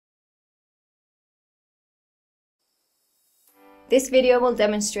This video will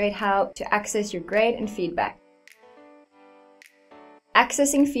demonstrate how to access your grade and feedback.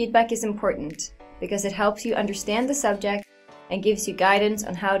 Accessing feedback is important because it helps you understand the subject and gives you guidance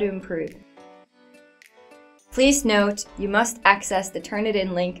on how to improve. Please note, you must access the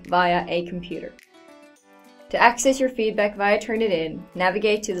Turnitin link via a computer. To access your feedback via Turnitin,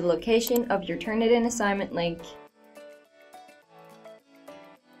 navigate to the location of your Turnitin assignment link.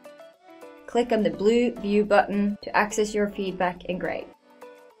 Click on the blue View button to access your feedback and grade.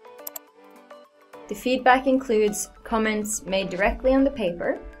 The feedback includes comments made directly on the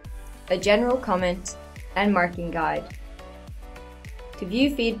paper, a general comment, and marking guide. To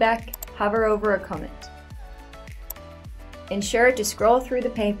view feedback, hover over a comment. Ensure to scroll through the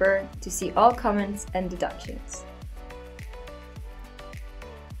paper to see all comments and deductions.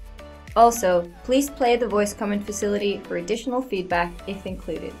 Also, please play the voice comment facility for additional feedback if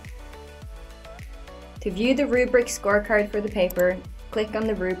included. To view the rubric scorecard for the paper, click on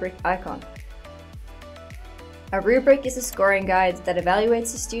the rubric icon. A rubric is a scoring guide that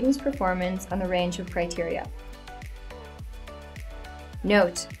evaluates a student's performance on a range of criteria.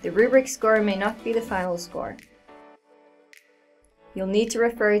 Note, the rubric score may not be the final score. You'll need to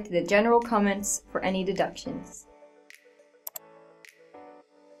refer to the general comments for any deductions.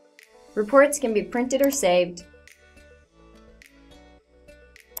 Reports can be printed or saved,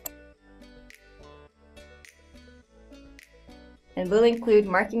 and will include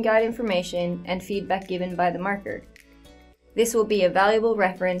marking guide information and feedback given by the marker. This will be a valuable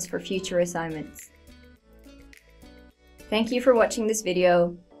reference for future assignments. Thank you for watching this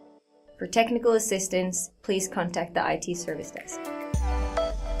video. For technical assistance, please contact the IT Service Desk.